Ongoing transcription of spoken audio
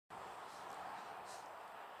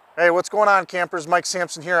Hey, what's going on, campers? Mike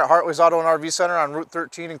Sampson here at Hartley's Auto and RV Center on Route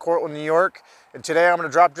 13 in Cortland, New York. And today I'm going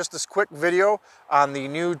to drop just this quick video on the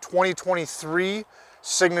new 2023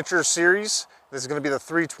 Signature Series. This is going to be the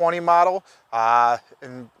 320 model,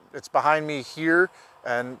 and it's behind me here.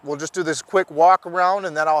 And we'll just do this quick walk around,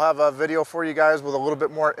 and then I'll have a video for you guys with a little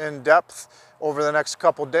bit more in depth over the next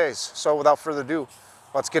couple days. So without further ado,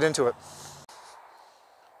 let's get into it.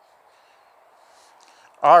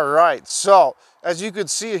 All right, so as you can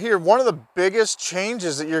see here, one of the biggest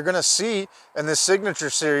changes that you're gonna see in this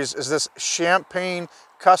Signature Series is this champagne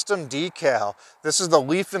custom decal. This is the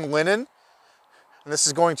leaf and linen, and this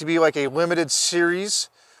is going to be like a limited series.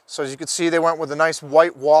 So as you can see, they went with a nice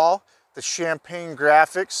white wall, the champagne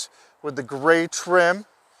graphics with the gray trim,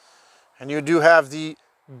 and you do have the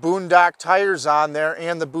Boondock tires on there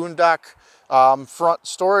and the Boondock front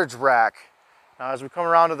storage rack. Now as we come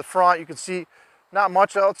around to the front, you can see not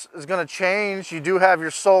much else is going to change. You do have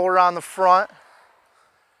your solar on the front.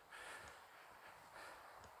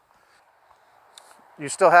 You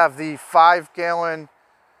still have the 5-gallon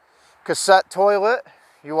cassette toilet.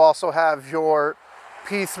 You also have your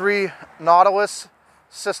P3 Nautilus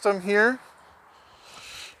system here.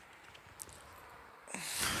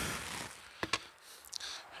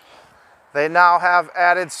 They now have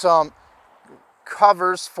added some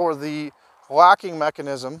covers for the locking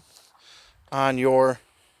mechanism on your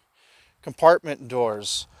compartment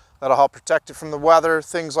doors. That'll help protect it from the weather,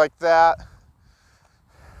 things like that.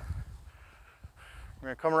 We're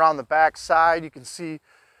going to come around the back side. You can see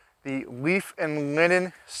the leaf and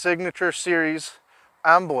linen Signature Series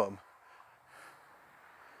emblem.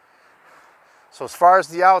 So as far as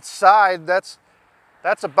the outside, that's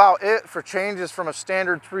about it for changes from a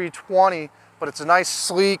standard 320, but it's a nice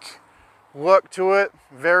sleek look to it,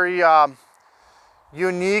 very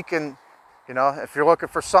unique, and you know, if you're looking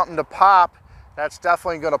for something to pop, that's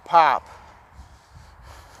definitely going to pop.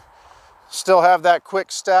 Still have that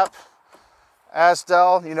quick step,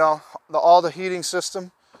 Asdel, you know, all the heating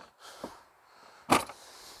system.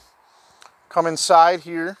 Come inside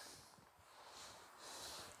here.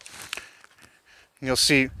 You'll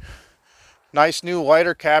see nice new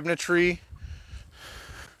lighter cabinetry.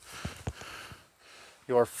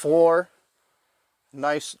 Your floor,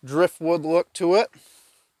 nice driftwood look to it.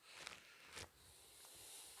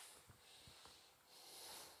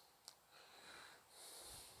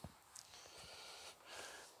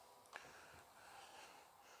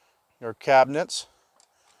 Your cabinets.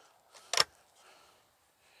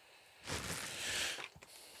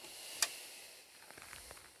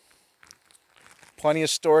 Plenty of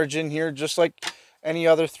storage in here, just like any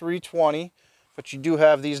other 320, but you do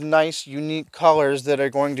have these nice unique colors that are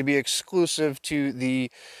going to be exclusive to the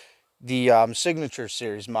Signature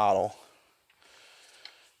Series model.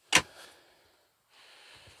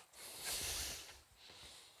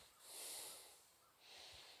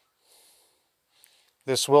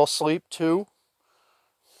 This will sleep too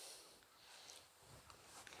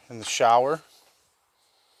in the shower.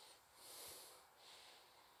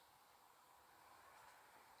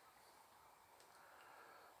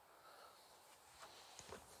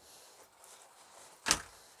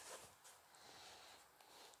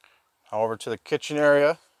 Now over to the kitchen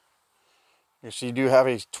area. You see you do have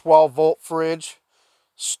a 12-volt fridge,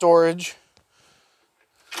 storage,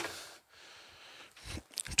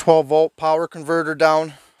 12-volt power converter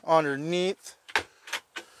down underneath,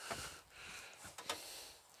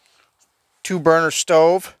 2-burner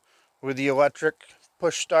stove with the electric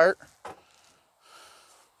push start,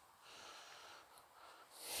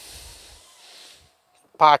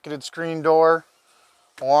 pocketed screen door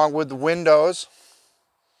along with the windows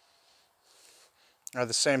are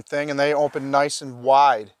the same thing, and they open nice and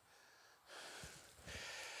wide.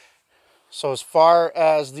 So as far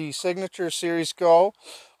as the Signature Series go,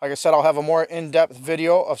 like I said, I'll have a more in-depth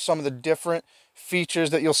video of some of the different features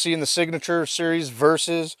that you'll see in the Signature Series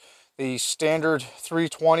versus the standard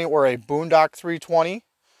 320 or a Boondock 320.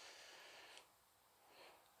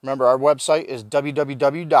 Remember, our website is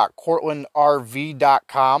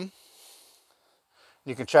www.cortlandrv.com.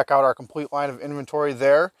 You can check out our complete line of inventory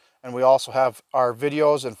there, and we also have our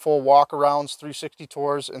videos and full walk-arounds, 360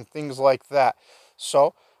 tours, and things like that.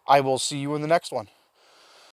 So I will see you in the next one.